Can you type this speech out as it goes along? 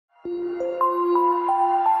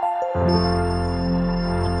Hello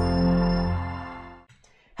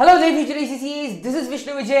dear future ACCAs, this is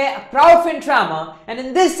Vishnu Vijay, a proud FinTrammer, and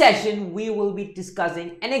in this session we will be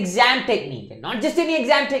discussing an exam technique, and not just any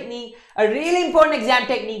exam technique, a really important exam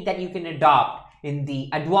technique that you can adopt in the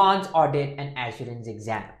Advanced Audit and Assurance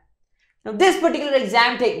exam. Now this particular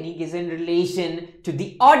exam technique is in relation to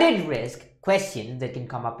the audit risk questions that can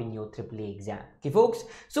come up in your AAA exam. Okay folks,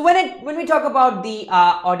 so when we talk about the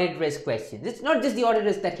audit risk questions, it's not just the audit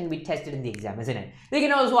risk that can be tested in the exam, isn't it? They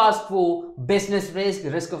can also ask for business risk, the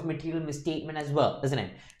risk of material misstatement as well, isn't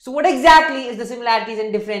it? So what exactly is the similarities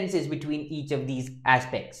and differences between each of these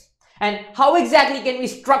aspects, and how exactly can we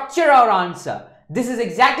structure our answer? This is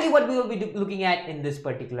exactly what we will be looking at in this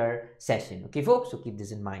particular session. Okay folks, so keep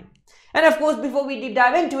this in mind. And of course, before we deep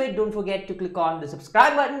dive into it, don't forget to click on the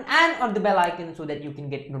subscribe button and on the bell icon so that you can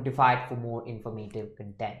get notified for more informative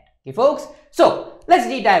content. Okay folks, so let's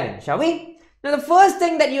deep dive in, shall we? Now the first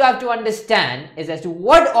thing that you have to understand is as to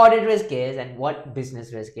what audit risk is and what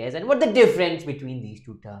business risk is and what the difference between these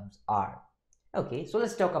two terms are. Okay, so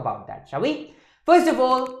let's talk about that, shall we? First of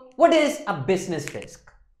all, what is a business risk?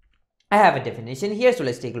 I have a definition here, so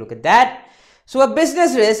let's take a look at that. So a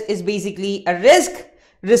business risk is basically a risk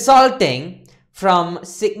resulting from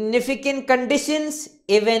significant conditions,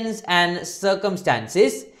 events and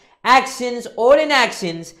circumstances, actions or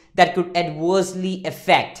inactions that could adversely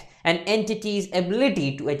affect an entity's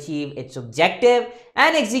ability to achieve its objective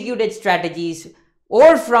and execute its strategies,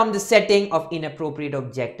 or from the setting of inappropriate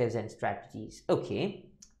objectives and strategies.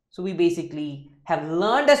 Okay, so we basically have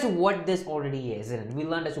learned as to what this already is, and we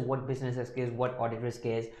learned as to what business risk is, what audit risk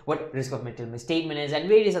is, what risk of material misstatement is, and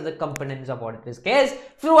various other components of audit risk is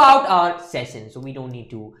throughout our session. So we don't need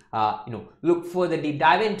to look further deep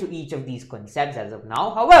dive into each of these concepts as of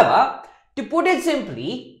now. However, to put it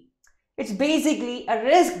simply, it's basically a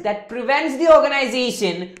risk that prevents the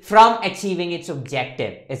organization from achieving its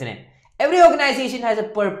objective, isn't it? Every organization has a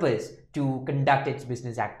purpose to conduct its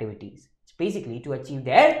business activities. Basically to achieve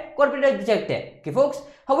their corporate objective. Okay folks,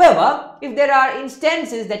 however, if there are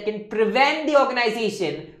instances that can prevent the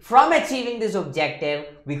organization from achieving this objective,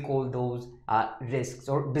 we call those risks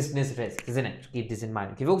or business risks, isn't it? So keep this in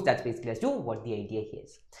mind. Okay folks, that's basically as to what the idea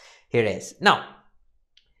here is. Now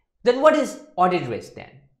then, what is audit risk then?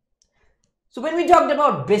 So when we talked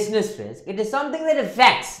about business risk, it is something that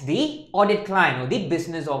affects the audit client or the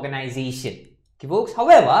business organization. Okay folks,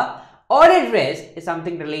 however, audit risk is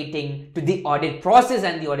something relating to the audit process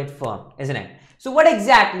and the audit firm, isn't it? So what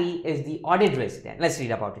exactly is the audit risk then? Let's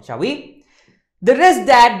read about it, shall we? The risk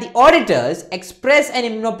that the auditors express an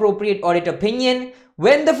inappropriate audit opinion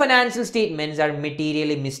when the financial statements are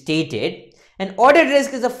materially misstated. And audit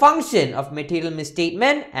risk is a function of material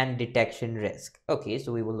misstatement and detection risk. Okay,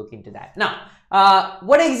 so we will look into that. Now,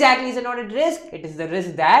 what exactly is an audit risk? It is the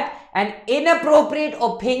risk that an inappropriate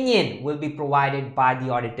opinion will be provided by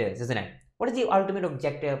the auditors, isn't it? What is the ultimate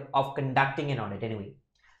objective of conducting an audit anyway?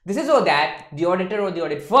 This is so that the auditor or the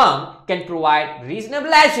audit firm can provide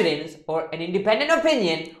reasonable assurance or an independent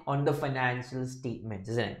opinion on the financial statements,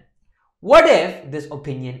 isn't it? What if this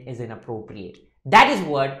opinion is inappropriate? That is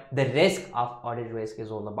what the risk of audit risk is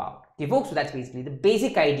all about. Okay folks, so that's basically the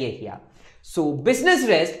basic idea here. So business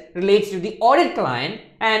risk relates to the audit client,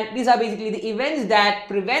 and these are basically the events that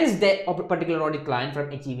prevents the particular audit client from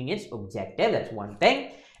achieving its objective. That's one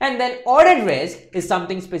thing. And then audit risk is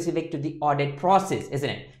something specific to the audit process, isn't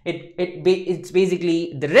it? It's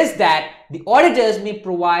basically the risk that the auditors may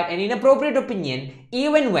provide an inappropriate opinion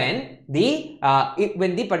even when the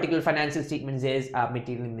particular financial statements is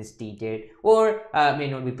materially misstated or may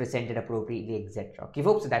not be presented appropriately, etc. Okay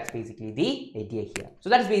folks, so that's basically the idea here. So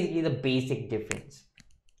that's basically the basic difference.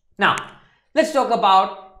 Now let's talk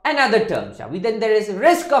about another term, shall we? Then there is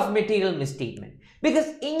risk of material misstatement, because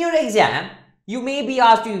in your exam you may be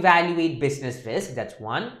asked to evaluate business risk, that's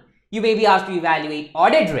one. You may be asked to evaluate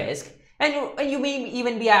audit risk, and you may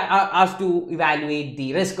even be asked to evaluate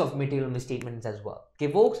the risk of material misstatements as well.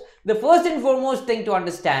 Okay folks, the first and foremost thing to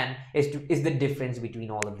understand is the difference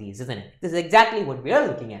between all of these, isn't it? This is exactly what we are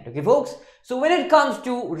looking at. Okay folks, so when it comes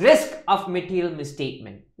to risk of material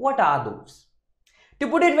misstatement, what are those? To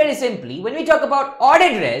put it very simply, when we talk about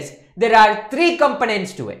audit risk, there are three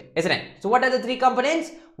components to it, isn't it? So what are the three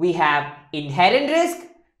components? We have inherent risk,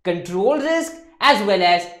 control risk, as well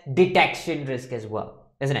as detection risk as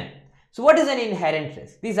well, isn't it? So what is an inherent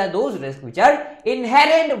risk? These are those risks which are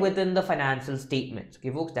inherent within the financial statements. Okay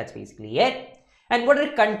folks, that's basically it. And what are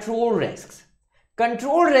control risks?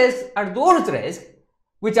 Control risks are those risks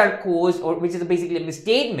which are caused, or which is basically a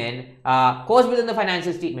misstatement caused within the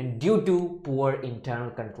financial statement due to poor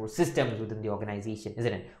internal control systems within the organization,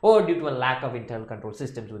 isn't it? Or due to a lack of internal control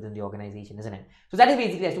systems within the organization, isn't it? So that is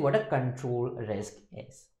basically as to what a control risk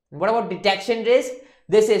is. And what about detection risk?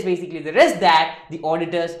 This is basically the risk that the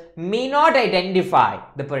auditors may not identify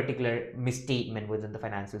the particular misstatement within the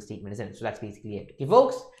financial statement, isn't it? So that's basically it. Okay,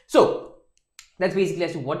 folks. So that's basically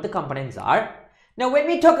as to what the components are. Now, when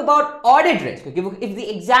we talk about audit risk, okay, if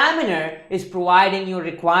the examiner is providing you a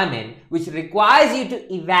requirement which requires you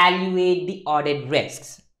to evaluate the audit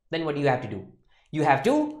risks, then what do you have to do?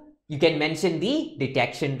 You can mention the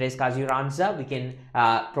detection risk as your answer. We can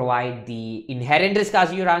provide the inherent risk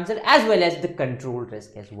as your answer, as well as the control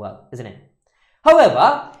risk as well, isn't it?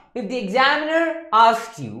 However, if the examiner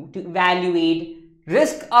asks you to evaluate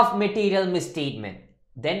risk of material misstatement,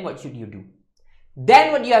 then what should you do?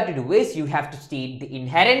 Then what you have to do is you have to state the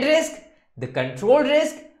inherent risk, the control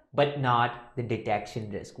risk, but not the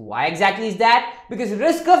detection risk. Why exactly is that? Because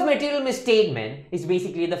risk of material misstatement is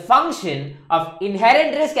basically the function of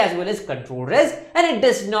inherent risk as well as control risk, and it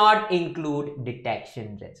does not include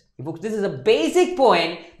detection risk. Folks, this is a basic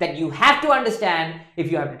point that you have to understand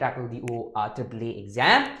if you have to tackle the AAA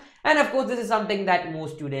exam. And of course, this is something that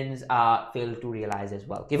most students fail to realize as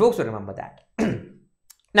well. Okay, folks, so remember that.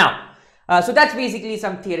 Now, so that's basically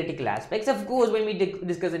some theoretical aspects. Of course, when we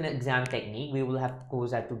discuss an exam technique, we will have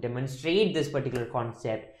to demonstrate this particular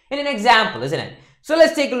concept in an example, isn't it? So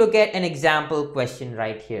let's take a look at an example question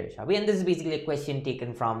right here, shall we? And this is basically a question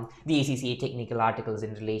taken from the ACCA technical articles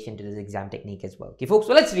in relation to this exam technique as well. Okay, folks,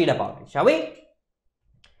 so let's read about it, shall we?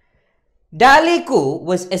 Dalico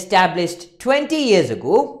was established 20 years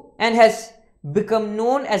ago and has become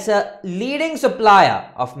known as a leading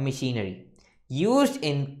supplier of machinery used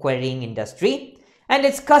in quarrying industry, and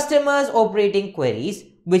its customers operating quarries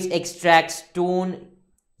which extract stone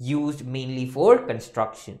used mainly for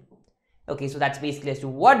construction. Okay, so that's basically as to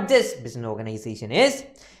what this business organization is.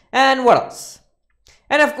 And what else?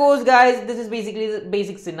 And of course, guys, this is basically the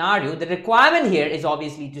basic scenario. The requirement here is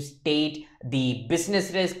obviously to state the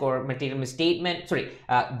business risk or material misstatement,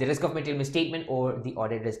 the risk of material misstatement or the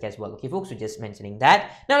audit risk as well. Okay, folks, so just mentioning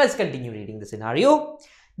that. Now let's continue reading the scenario.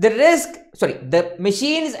 The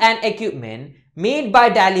machines and equipment made by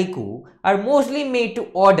Dalico are mostly made to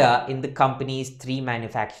order in the company's 3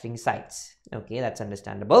 manufacturing sites. Okay, that's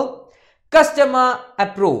understandable. Customer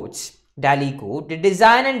approach Dalico to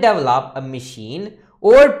design and develop a machine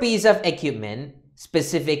or piece of equipment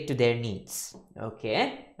specific to their needs.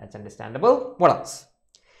 Okay, that's understandable. What else?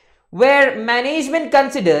 Where management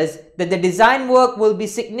considers that the design work will be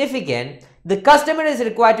significant, the customer is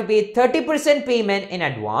required to pay 30% payment in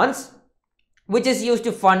advance, which is used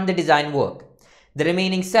to fund the design work. The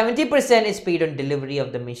remaining 70% is paid on delivery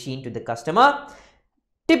of the machine to the customer.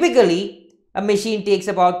 Typically, a machine takes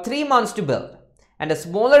about 3 months to build, and a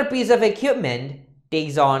smaller piece of equipment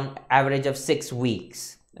takes on average of 6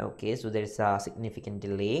 weeks. Okay, so there's a significant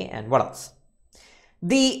delay. And what else?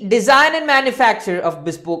 The design and manufacture of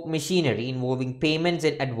bespoke machinery involving payments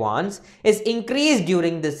in advance is increased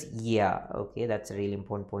during this year. Okay, that's a really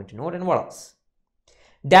important point to note. And what else?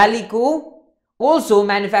 Dalico also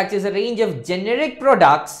manufactures a range of generic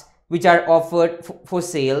products which are offered for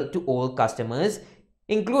sale to all customers,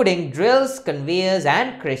 including drills, conveyors,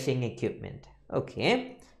 and crushing equipment.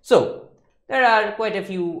 Okay, so there are quite a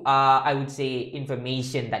few, I would say,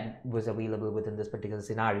 information that was available within this particular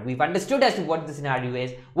scenario. We've understood as to what the scenario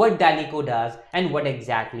is, what Dalico does, and what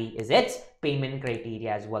exactly is its payment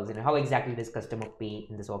criteria as well, and how exactly does customer pay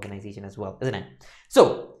in this organization as well, isn't it?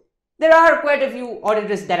 So there are quite a few audit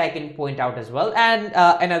risks that I can point out as well, and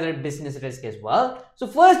another business risk as well. So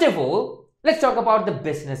first of all, let's talk about the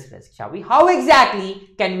business risk, shall we? How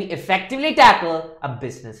exactly can we effectively tackle a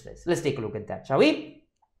business risk? Let's take a look at that, shall we?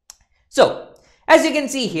 So, as you can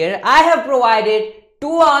see here, I have provided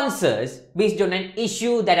 2 answers based on an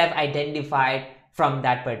issue that I've identified from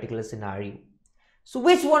that particular scenario. So,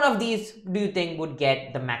 which one of these do you think would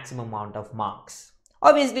get the maximum amount of marks?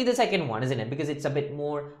 Obviously, the second one, isn't it? Because it's a bit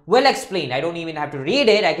more well explained. I don't even have to read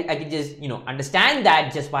it. I can just, understand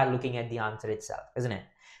that just by looking at the answer itself, isn't it?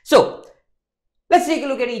 So, let's take a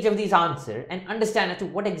look at each of these answers and understand as to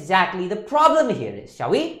what exactly the problem here is, shall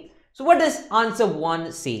we? So, what does answer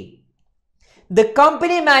 1 say? The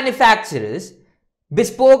company manufactures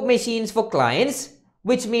bespoke machines for clients,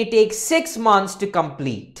 which may take 6 months to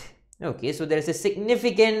complete. Okay, so there is a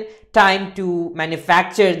significant time to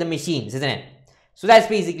manufacture the machines, isn't it? So that's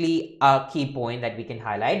basically a key point that we can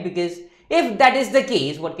highlight, because if that is the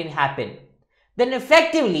case, what can happen? Then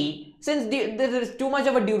effectively, since there is too much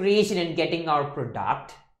of a duration in getting our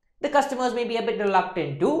product, the customers may be a bit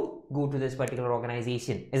reluctant to go to this particular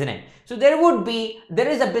organization, isn't it? So there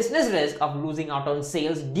is a business risk of losing out on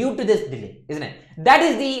sales due to this delay, isn't it? That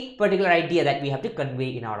is the particular idea that we have to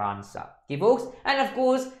convey in our answer. Okay, folks? And of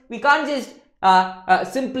course, we can't just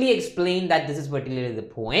simply explain that this is particularly the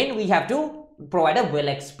point. We have to provide a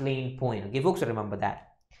well-explained point. Okay, folks, so remember that.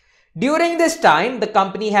 During this time, the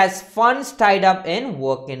company has funds tied up in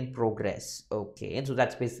work in progress. Okay, so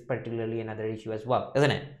that's particularly another issue as well,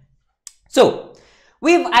 isn't it? So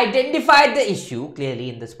we've identified the issue clearly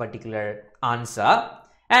in this particular answer.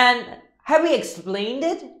 And have we explained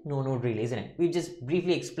it? No, not really, isn't it? We've just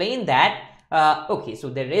briefly explained that. Okay, so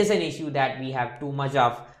there is an issue that we have too much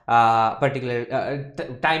of particular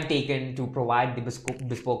time taken to provide the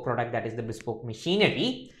bespoke product, that is the bespoke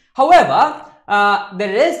machinery. However,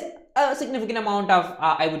 there is a significant amount of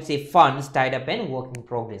I would say funds tied up in work in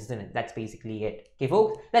progress, isn't it? That's basically it. Okay,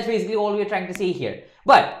 folks, that's basically all we're trying to say here.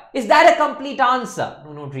 But is that a complete answer?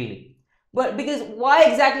 No, not really. But because why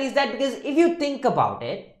exactly is that? Because if you think about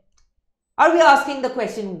it, are we asking the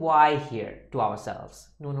question why here to ourselves?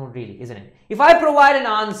 No, not really, isn't it? If I provide an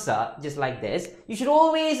answer just like this, you should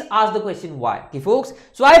always ask the question why. Okay, folks,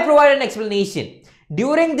 so I provide an explanation.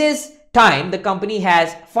 During this time, the company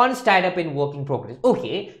has funds tied up in work in progress.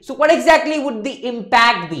 Okay, so what exactly would the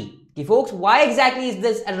impact be? Okay, folks, why exactly is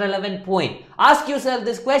this a relevant point? Ask yourself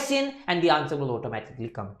this question and the answer will automatically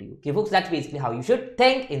come to you. Okay, folks, that's basically how you should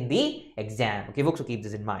think in the exam. Okay, folks, so keep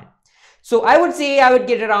this in mind. So I would say I would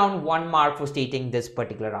get around 1 mark for stating this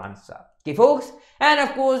particular answer. Okay, folks, and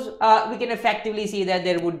of course, we can effectively see that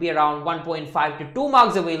there would be around 1.5 to 2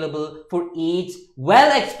 marks available for each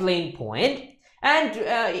well-explained point. And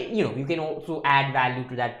you can also add value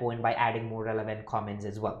to that point by adding more relevant comments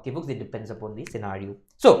as well. Okay, folks, it depends upon the scenario.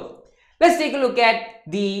 So let's take a look at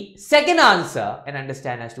the second answer and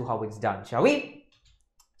understand as to how it's done, shall we?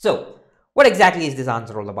 So what exactly is this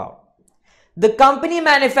answer all about? The company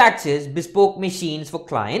manufactures bespoke machines for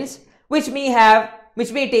clients, which may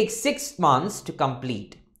take 6 months to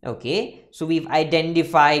complete. Okay, so we've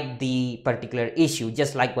identified the particular issue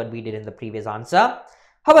just like what we did in the previous answer.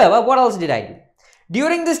 However, what else did I do?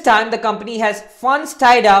 During this time, the company has funds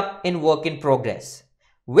tied up in work in progress,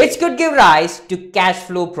 which could give rise to cash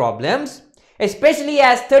flow problems, especially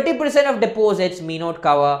as 30% of deposits may not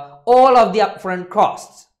cover all of the upfront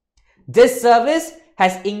costs. This service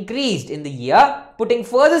has increased in the year, putting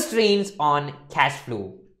further strains on cash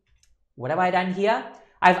flow. What have I done here?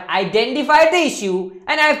 I've identified the issue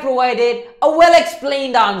and I've provided a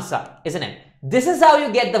well-explained answer, isn't it? This is how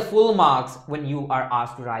you get the full marks when you are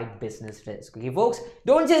asked to write business risk. Okay, folks,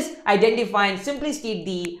 don't just identify and simply state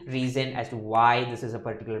the reason as to why this is a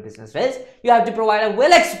particular business risk. You have to provide a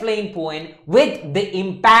well-explained point with the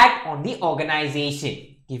impact on the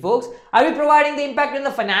organization. Okay, folks, are we providing the impact on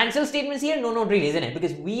the financial statements here? No, not really, isn't it?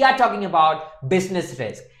 Because we are talking about business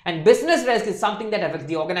risk, and business risk is something that affects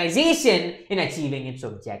the organization in achieving its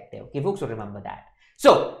objective. Okay, folks, so remember that.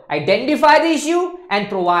 So identify the issue and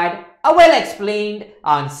provide a well-explained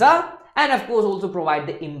answer, and of course also provide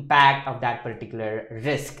the impact of that particular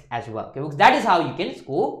risk as well. Okay, folks, that is how you can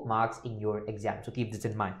score marks in your exam. So keep this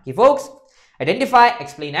in mind. Okay, folks, identify,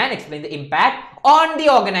 explain, and explain the impact on the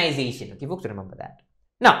organization. Okay, folks, remember that.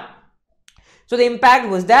 Now, so the impact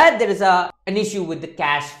was that there is an issue with the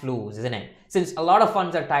cash flows, isn't it? Since a lot of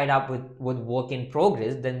funds are tied up with work in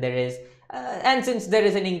progress, then there is and since there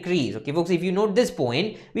is an increase. Okay, folks, if you note this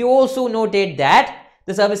point, we also noted that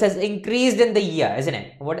the service has increased in the year, isn't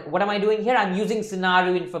it? What am I doing here? I'm using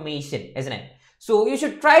scenario information, isn't it? So you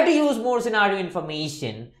should try to use more scenario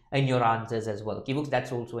information in your answers as well. Okay, folks,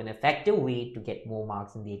 that's also an effective way to get more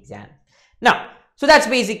marks in the exam. Now, so that's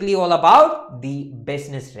basically all about the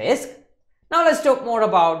business risk. Now let's talk more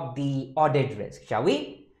about the audit risk, shall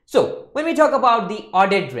we? So when we talk about the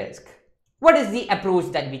audit risk, what is the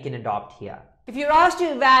approach that we can adopt here? If you're asked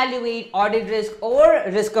to evaluate audit risk or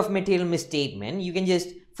risk of material misstatement, you can just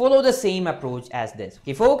follow the same approach as this.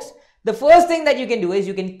 Okay, folks, the first thing that you can do is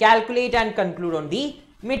you can calculate and conclude on the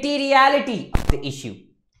materiality of the issue.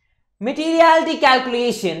 Materiality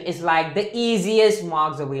calculation is like the easiest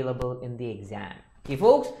marks available in the exam. Okay,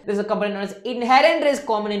 folks, there's a component known as inherent risk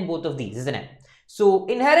common in both of these, isn't it? So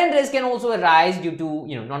inherent risk can also arise due to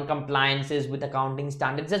non-compliances with accounting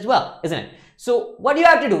standards as well, isn't it? So what you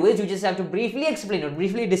have to do is you just have to briefly explain or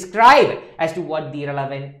briefly describe as to what the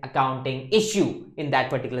relevant accounting issue in that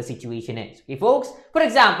particular situation is. Okay, folks, for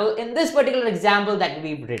example, in this particular example that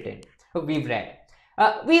we've read,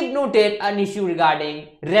 we've noted an issue regarding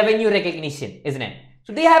revenue recognition, isn't it?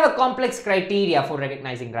 So they have a complex criteria for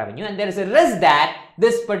recognizing revenue, and there is a risk that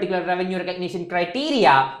this particular revenue recognition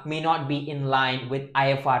criteria may not be in line with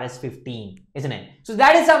IFRS 15, isn't it? So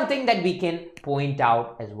that is something that we can point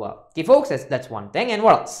out as well. Okay, folks, that's one thing. And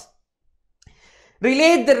what else?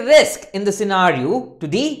 Relate the risk in the scenario to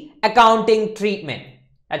the accounting treatment.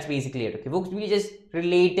 That's basically it. Okay, folks, we're just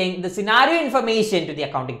relating the scenario information to the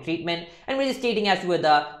accounting treatment, and we're just stating as to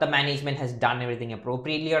whether the management has done everything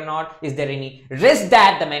appropriately or not. Is there any risk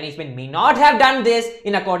that the management may not have done this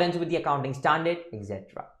in accordance with the accounting standard,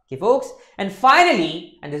 etc. Okay, folks. And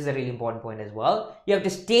finally, and this is a really important point as well, you have to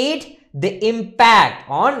state the impact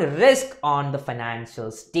on risk on the financial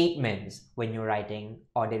statements when you're writing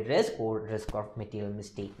audit risk or risk of material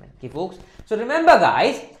misstatement. Okay, folks. So remember,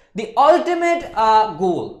 guys, the ultimate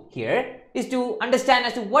goal here is to understand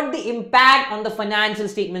as to what the impact on the financial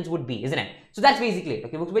statements would be, isn't it? So that's basically it.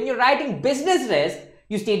 Okay, folks. When you're writing business risk,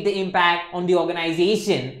 you state the impact on the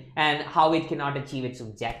organization and how it cannot achieve its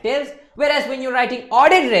objectives. Whereas when you're writing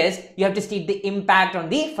audit risk, you have to state the impact on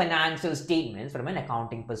the financial statements from an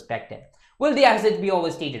accounting perspective. Will the assets be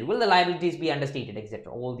overstated? Will the liabilities be understated,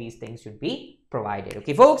 etc.? All these things should be provided.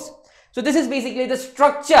 Okay, folks. So this is basically the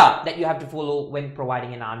structure that you have to follow when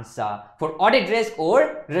providing an answer for audit risk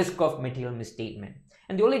or risk of material misstatement.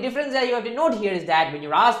 And the only difference that you have to note here is that when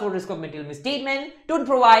you're asked for risk of material misstatement, don't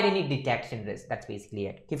provide any detection risk. That's basically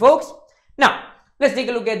it. Okay, folks. Now, let's take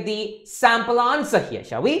a look at the sample answer here,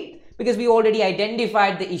 shall we? Because we already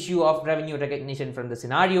identified the issue of revenue recognition from the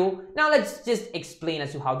scenario. Now, let's just explain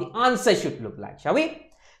as to how the answer should look like, shall we?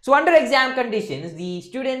 So, under exam conditions, the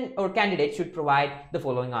student or candidate should provide the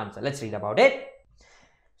following answer. Let's read about it.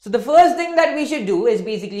 So, the first thing that we should do is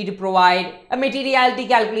basically to provide a materiality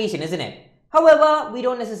calculation, isn't it? However, we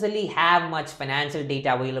don't necessarily have much financial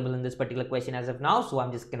data available in this particular question as of now, so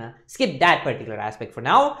I'm just gonna skip that particular aspect for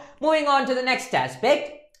now. Moving on to the next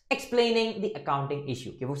aspect, explaining the accounting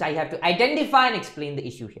issue. Okay, folks, I have to identify and explain the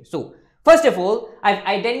issue here. So, first of all, I've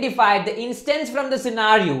identified the instance from the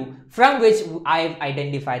scenario from which I've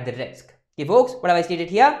identified the risk. Okay, folks, what have I stated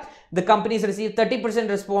here? The companies received 30%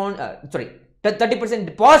 30%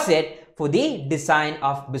 deposit for the design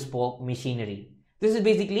of bespoke machinery. This is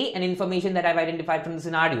basically an information that I've identified from the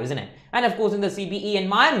scenario, isn't it? And of course, in the CBE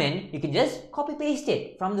environment, you can just copy paste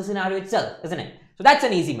it from the scenario itself, isn't it? So that's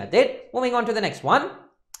an easy method. Moving on to the next one.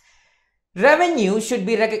 Revenue should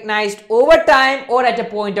be recognized over time or at a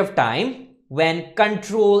point of time when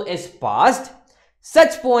control is passed.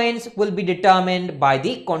 Such points will be determined by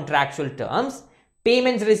the contractual terms.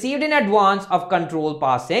 Payments received in advance of control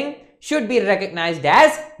passing should be recognized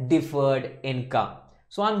as deferred income.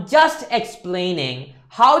 So I'm just explaining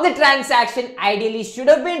how the transaction ideally should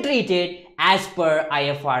have been treated as per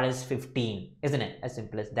IFRS 15, isn't it? As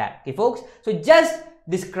simple as that. Okay, folks. So just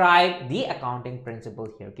describe the accounting principle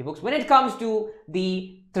here. Okay, folks. When it comes to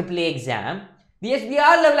the AAA exam, the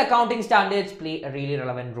SBR level accounting standards play a really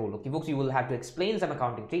relevant role. Okay, folks. You will have to explain some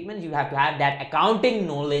accounting treatments. You have to have that accounting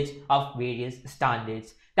knowledge of various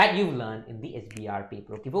standards that you've learned in the SBR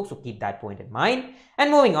paper. Okay, folks. So keep that point in mind.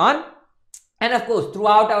 And moving on. And of course,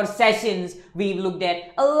 throughout our sessions, we've looked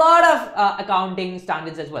at a lot of accounting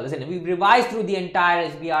standards as well, isn't it? We've revised through the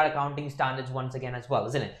entire SBR accounting standards once again as well,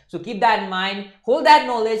 isn't it? So keep that in mind, hold that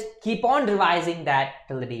knowledge, keep on revising that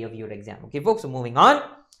till the day of your exam. Okay, folks, so moving on.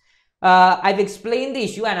 I've explained the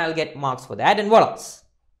issue and I'll get marks for that. And what else?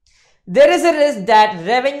 There is a risk that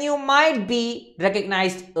revenue might be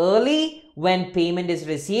recognized early when payment is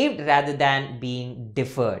received rather than being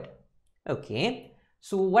deferred. Okay.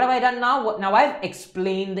 So what have I done now? Now I've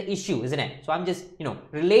explained the issue, isn't it? So I'm just,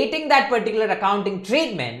 relating that particular accounting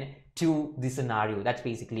treatment to the scenario. That's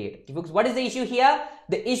basically it. Okay, folks, what is the issue here?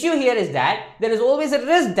 The issue here is that there is always a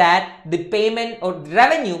risk that the payment or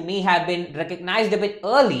revenue may have been recognized a bit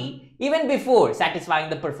early, even before satisfying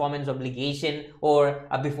the performance obligation or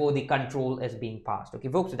before the control is being passed. Okay,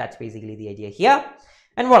 folks, so that's basically the idea here.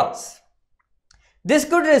 And what else? This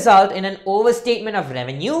could result in an overstatement of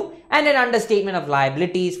revenue and an understatement of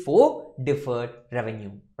liabilities for deferred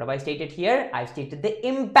revenue. What have I stated here? I've stated the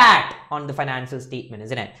impact on the financial statement,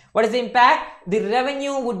 isn't it? What is the impact? The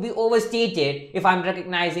revenue would be overstated if I'm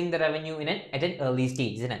recognizing the revenue at an early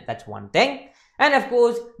stage, isn't it? That's one thing. And of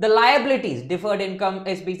course, the liabilities, deferred income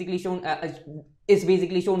is basically shown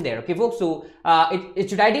there. Okay, folks. So it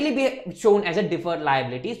should ideally be shown as a deferred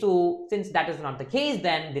liability. So since that is not the case,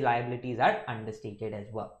 then the liabilities are understated as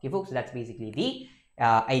well. Okay, folks. So that's basically the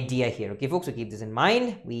idea here. Okay, folks. So keep this in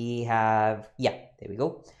mind. We have, there we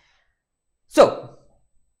go. So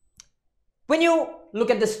when you look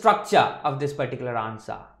at the structure of this particular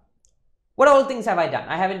answer, What all things have I done?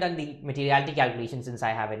 I haven't done the materiality calculation since I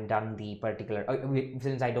haven't done the particular,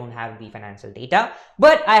 since I don't have the financial data,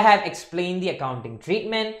 but I have explained the accounting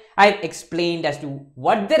treatment. I've explained as to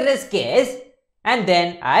what the risk is, and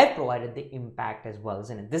then I've provided the impact as well,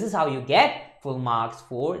 isn't it? This is how you get full marks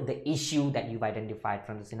for the issue that you've identified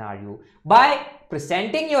from the scenario, by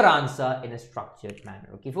presenting your answer in a structured manner.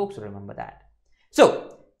 Okay, folks, so remember that.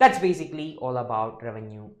 So that's basically all about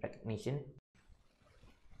revenue recognition.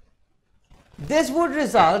 This would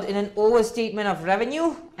result in an overstatement of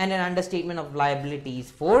revenue and an understatement of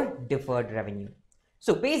liabilities for deferred revenue.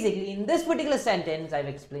 So basically, in this particular sentence, I've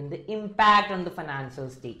explained the impact on the financial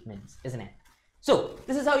statements, isn't it? So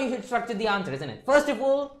this is how you should structure the answer, isn't it? First of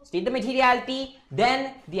all, state the materiality,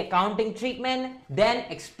 then the accounting treatment, then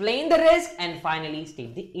explain the risk, and finally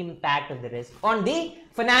state the impact of the risk on the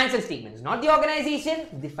financial statements, not the organization,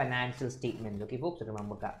 the financial statements. Okay, folks, so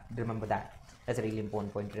remember that. That's a really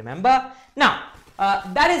important point to remember. Now,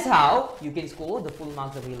 that is how you can score the full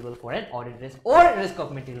marks available for an audit risk or risk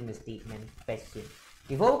of material misstatement question.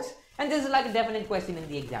 Okay, folks? And this is like a definite question in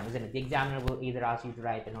the exam, isn't it? The examiner will either ask you to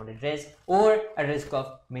write an audit risk or a risk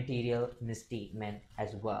of material misstatement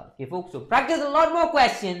as well. Okay, folks? So practice a lot more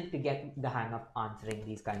questions to get the hang of answering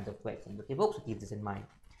these kinds of questions. Okay, folks? So keep this in mind.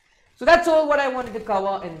 So that's all what I wanted to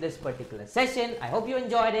cover in this particular session. I hope you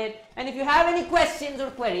enjoyed it. And if you have any questions or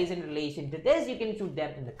queries in relation to this, you can shoot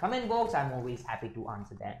them in the comment box. I'm always happy to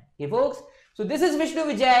answer them. Okay, folks? So this is Vishnu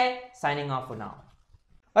Vijay signing off for now.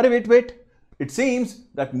 Wait. It seems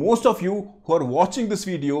that most of you who are watching this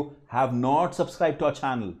video have not subscribed to our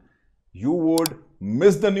channel. You would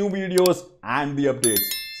miss the new videos and the updates.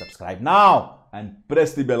 Subscribe now and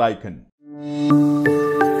press the bell icon.